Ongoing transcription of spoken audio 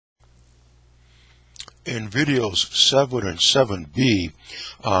In videos 7 and 7b,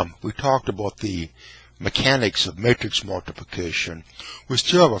 we talked about the mechanics of matrix multiplication. We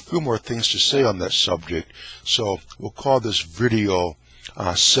still have a few more things to say on that subject, so we'll call this video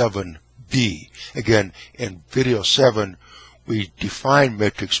 7b. Again, in video 7, we defined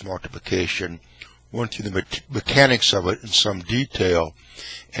matrix multiplication, went through the mechanics of it in some detail,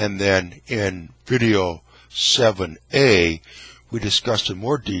 and then in video 7a, we discussed in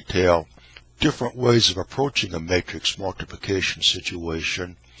more detail different ways of approaching a matrix multiplication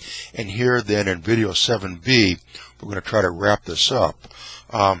situation. And here then in video 7b, we're going to try to wrap this up.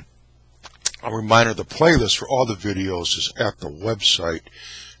 A reminder, the playlist for all the videos is at the website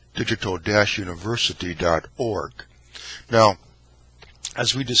digital-university.org. Now,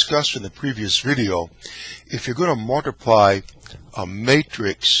 as we discussed in the previous video, if you're going to multiply a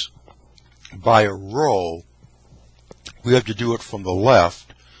matrix by a row, we have to do it from the left.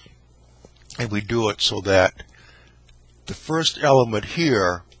 And we do it so that the first element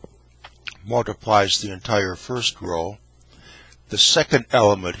here multiplies the entire first row. The second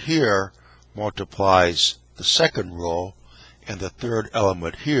element here multiplies the second row. And the third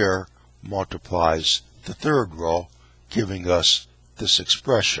element here multiplies the third row, giving us this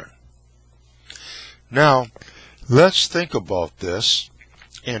expression. Now, let's think about this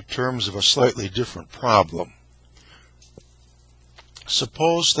in terms of a slightly different problem.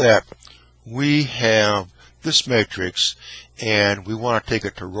 Suppose that we have this matrix and we want to take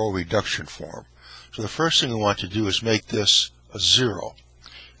it to row reduction form. So the first thing we want to do is make this a 0.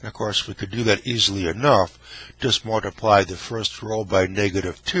 And of course, we could do that easily enough. Just multiply the first row by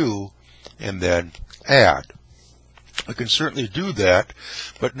 -2 and then add. I can certainly do that,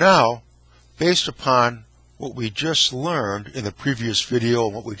 but now, based upon what we just learned in the previous video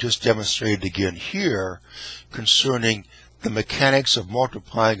and what we just demonstrated again here concerning the mechanics of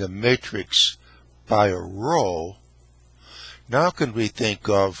multiplying a matrix by a row, now can we think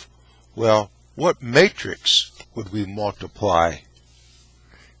of, well, what matrix would we multiply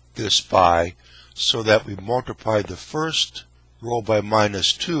this by so that we multiply the first row by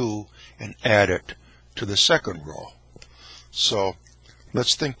 -2 and add it to the second row? So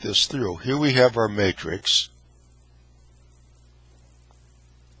let's think this through. Here we have our matrix.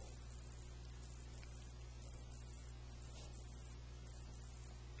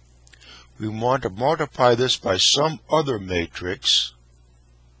 We want to multiply this by some other matrix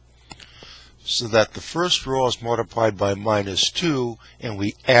so that the first row is multiplied by -2 and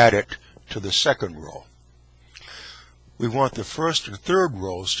we add it to the second row. We want the first and third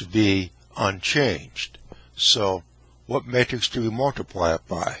rows to be unchanged. So what matrix do we multiply it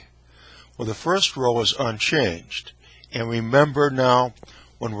by? Well, the first row is unchanged. And remember now,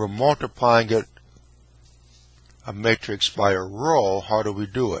 when we're multiplying a matrix by a row, how do we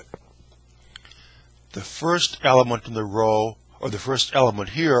do it? The first element in the row, or the first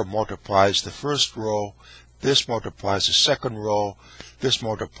element here, multiplies the first row. This multiplies the second row. This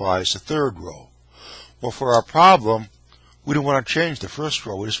multiplies the third row. Well, for our problem, we don't want to change the first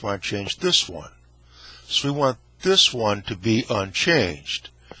row. We just want to change this one. So we want this one to be unchanged.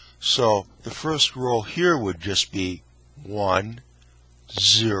 So the first row here would just be 1,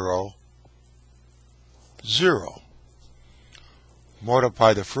 0, 0.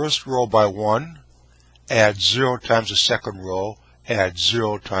 Multiply the first row by 1. Add 0 times the second row, add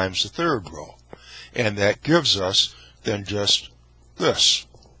 0 times the third row. And that gives us then just this.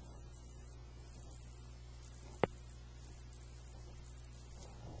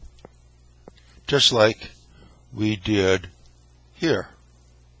 Just like we did here.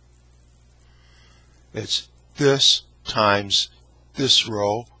 It's this times this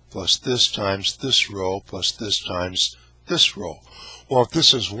row plus this times this row plus this times this row. Well, if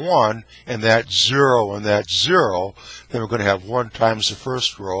this is 1 and that's 0 and that's 0, then we're going to have 1 times the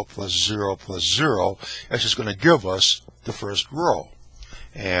first row plus 0 plus 0. That's just going to give us the first row.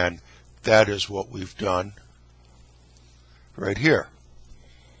 And that is what we've done right here.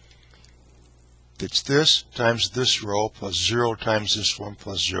 It's this times this row plus 0 times this one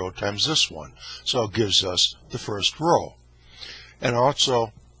plus 0 times this one. So it gives us the first row. And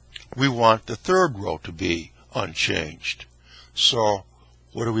also, we want the third row to be unchanged. So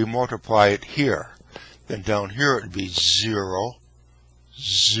what do we multiply it here? Then down here it would be 0,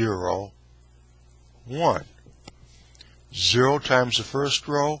 0, 1. 0 times the first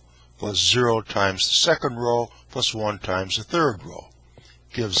row plus 0 times the second row plus 1 times the third row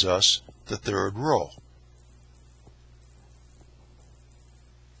gives us the third row.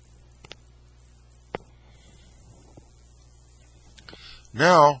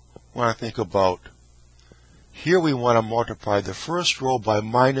 Now, when I think about here, we want to multiply the first row by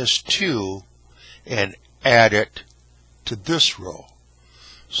 -2 and add it to this row.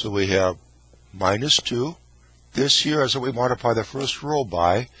 So we have minus 2. This here is what we multiply the first row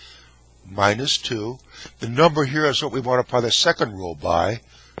by, minus 2. The number here is what we multiply the second row by,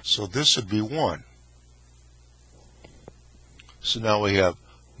 so this would be 1. So now we have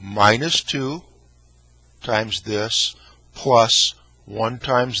minus 2 times this, plus 1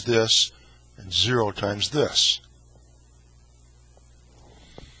 times this, and 0 times this.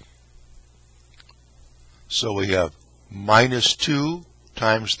 So we have minus 2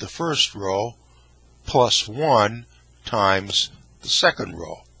 times the first row, plus 1 times the second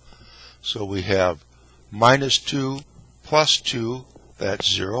row. So we have minus 2 plus 2,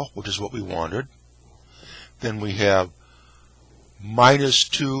 that's 0, which is what we wanted. Then we have minus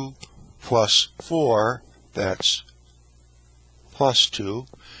 2 plus 4, that's plus 2.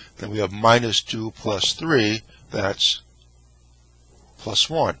 Then we have minus 2 plus 3, that's plus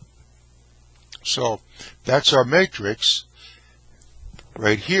 1. So that's our matrix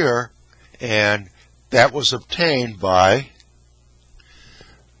right here, and that was obtained by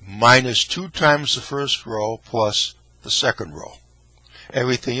minus 2 times the first row plus the second row.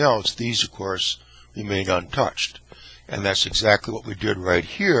 Everything else, these of course, remain untouched. And that's exactly what we did right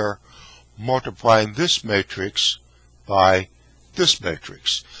here, multiplying this matrix by this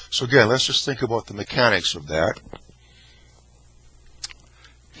matrix. So again, let's just think about the mechanics of that.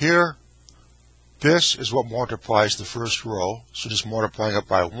 Here, this is what multiplies the first row, so just multiplying it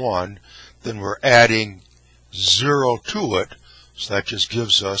by 1. Then we're adding 0 to it, so that just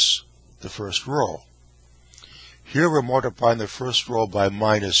gives us the first row. Here we're multiplying the first row by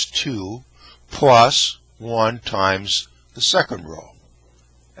minus 2, plus 1 times the second row.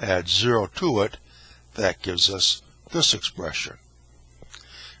 Add 0 to it, that gives us this expression.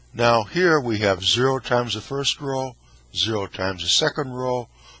 Now here we have 0 times the first row, 0 times the second row,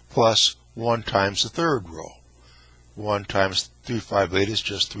 plus 1 times the third row. 1 times 358 is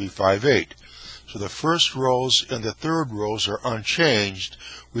just 358. So the first rows and the third rows are unchanged.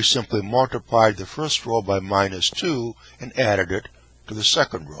 We simply multiplied the first row by minus 2 and added it to the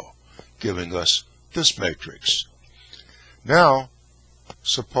second row, giving us this matrix. Now,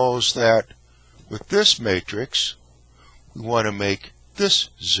 suppose that with this matrix, we want to make this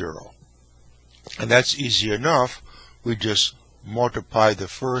 0. And that's easy enough. We just multiply the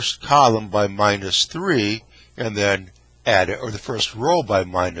first column by minus 3 and then add it, or the first row by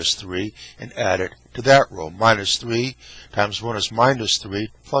minus 3 and add it to that row. Minus 3 times 1 is minus 3,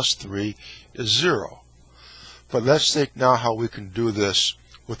 plus 3 is 0. But let's think now how we can do this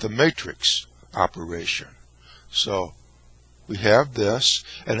with the matrix operation. So we have this,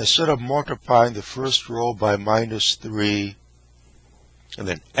 and instead of multiplying the first row by minus 3 and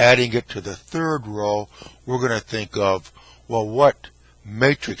then adding it to the third row, we're going to think of, well, what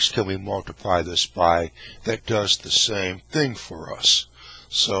matrix can we multiply this by that does the same thing for us?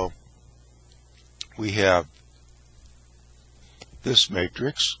 So we have this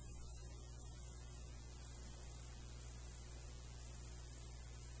matrix,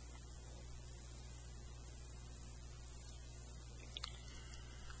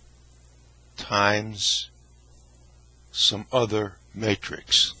 times some other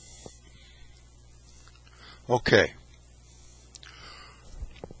matrix. Okay.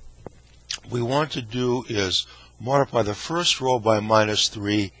 What we want to do is multiply the first row by minus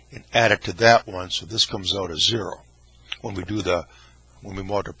 3 and add it to that one, so this comes out as 0 when we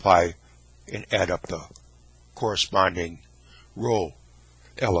multiply and add up the corresponding row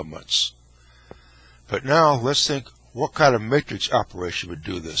elements. But now let's think what kind of matrix operation would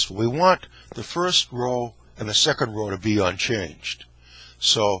do this. We want the first row and the second row to be unchanged.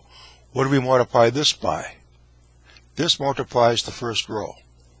 So what do we multiply this by? This multiplies the first row.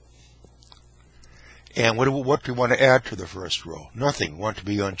 And what do we want to add to the first row? Nothing. We want it to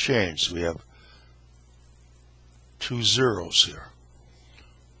be unchanged. So we have 2 zeros here.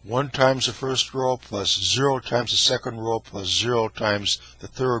 1 times the first row plus 0 times the second row plus 0 times the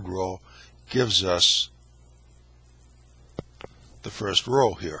third row gives us the first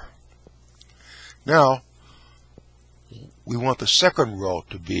row here. Now, we want the second row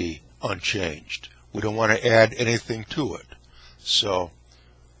to be unchanged. We don't want to add anything to it. So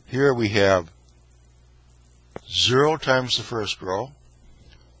here we have 0 times the first row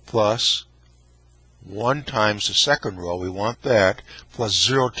plus 1 times the second row, we want that, plus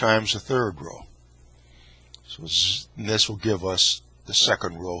 0 times the third row. So this will give us the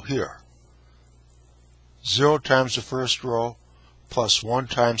second row here. 0 times the first row plus 1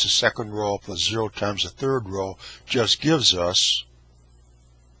 times the second row plus 0 times the third row just gives us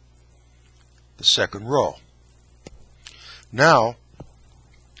the second row. Now,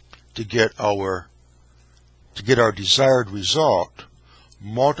 to get our to get our desired result,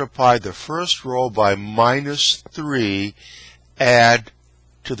 multiply the first row by minus 3, add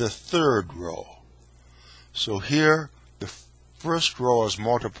to the third row. So here, the first row is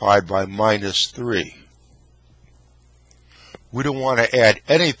multiplied by minus 3. We don't want to add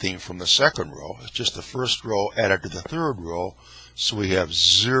anything from the second row. It's just the first row added to the third row. So we have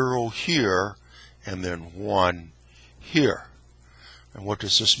 0 here and then 1 here. And what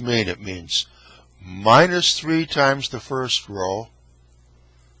does this mean? It means minus 3 times the first row,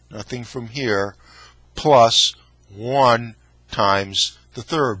 nothing from here, plus 1 times the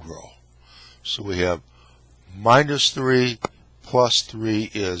third row. So we have minus 3 plus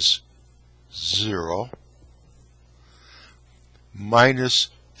 3 is 0. Minus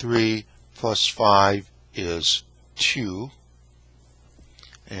 3 plus 5 is 2.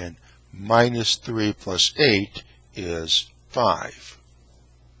 And minus 3 plus 8 is 5.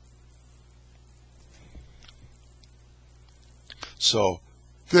 So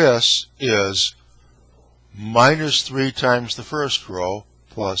this is minus 3 times the first row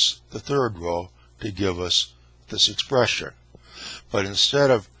plus the third row to give us this expression. But instead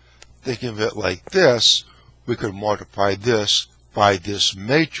of thinking of it like this, we could multiply this by this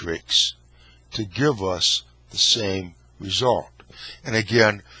matrix to give us the same result. And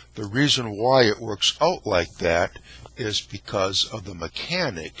again, the reason why it works out like that is because of the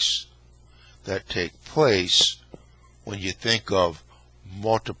mechanics that take place when you think of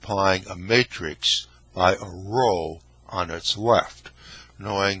multiplying a matrix by a row on its left.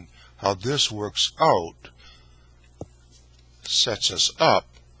 Knowing how this works out sets us up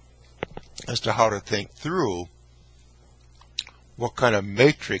as to how to think through what kind of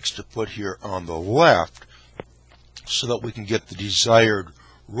matrix to put here on the left so that we can get the desired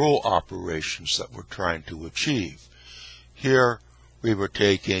row operations that we're trying to achieve. Here we were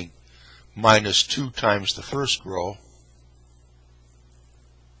taking minus 2 times the first row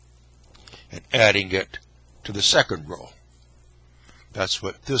and adding it to the second row. That's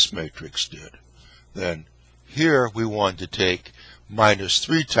what this matrix did. Then here we wanted to take minus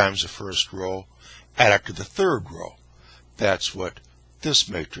 3 times the first row, add it to the third row. That's what this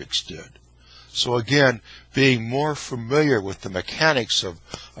matrix did. So again, being more familiar with the mechanics of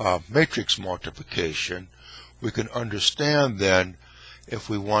matrix multiplication, we can understand then if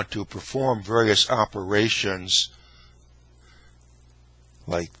we want to perform various operations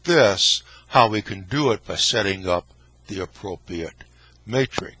like this, how we can do it by setting up the appropriate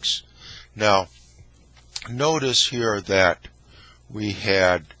matrix. Now, notice here that we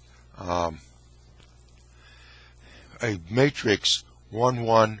had a matrix 1,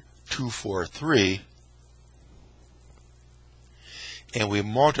 1, 2, 4, 3, and we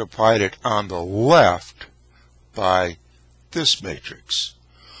multiplied it on the left by this matrix.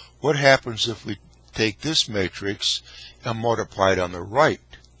 What happens if we take this matrix and multiply it on the right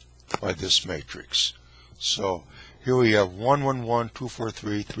by this matrix? So here we have 1, 1, 1, 2, 4,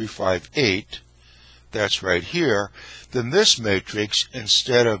 3, 3, 5, 8. That's right here. Then this matrix,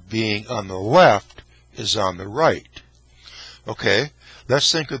 instead of being on the left, is on the right. Okay,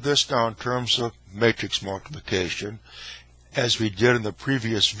 let's think of this now in terms of matrix multiplication, as we did in the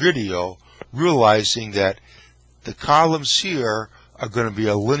previous video, realizing that the columns here are going to be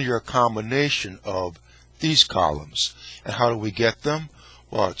a linear combination of these columns. And how do we get them?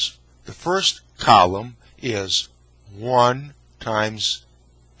 Well, it's the first column is 1 times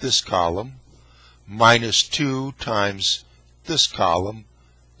this column, minus 2 times this column,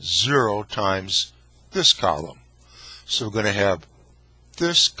 0 times this column. So we're going to have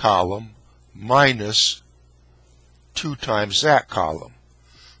this column minus 2 times that column.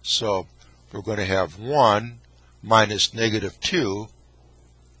 So we're going to have 1 minus negative 2,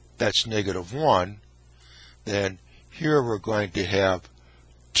 that's negative 1. Then here we're going to have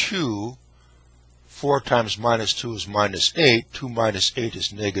 2, 4 times minus 2 is minus 8, 2 minus 8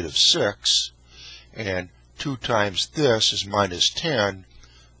 is negative 6, and 2 times this is minus 10,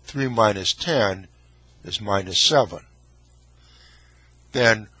 3 minus 10 is minus 7.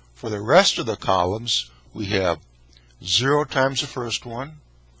 Then for the rest of the columns, we have 0 times the first one,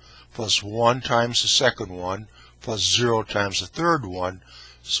 plus 1 times the second one, plus 0 times the third one,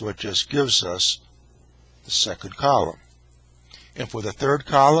 so it just gives us the second column. And for the third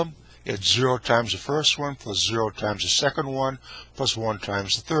column, it's 0 times the first one, plus 0 times the second one, plus 1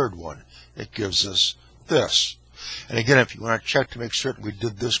 times the third one. It gives us this. And again, if you want to check to make certain we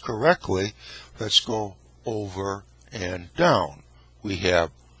did this correctly, let's go over and down. We have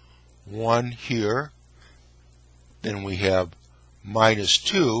 1 here, then we have minus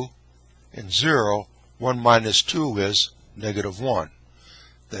 2, and 0. 1 minus 2 is negative 1.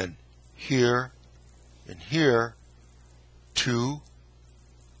 Then here and here 2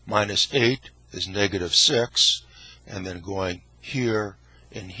 minus 8 is negative 6, and then going here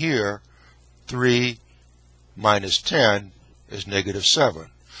and here, 3 minus 10 is negative 7.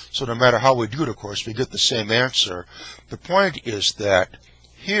 So no matter how we do it, of course, we get the same answer. The point is that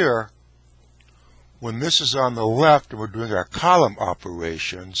here, when this is on the left and we're doing our column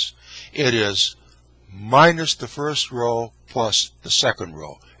operations, it is minus the first row plus the second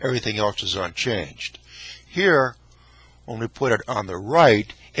row. Everything else is unchanged. Here, when we put it on the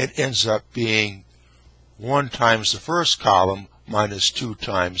right, it ends up being 1 times the first column minus 2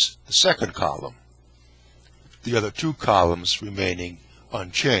 times the second column. The other 2 columns remaining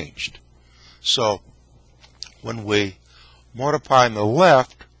unchanged. So when we multiply on the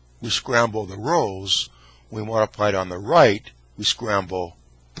left, we scramble the rows. When we multiply it on the right, we scramble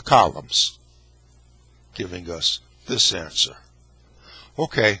the columns, giving us this answer.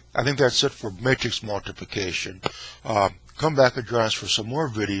 Okay, I think that's it for matrix multiplication. Come back and join us for some more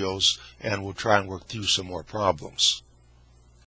videos, and we'll try and work through some more problems.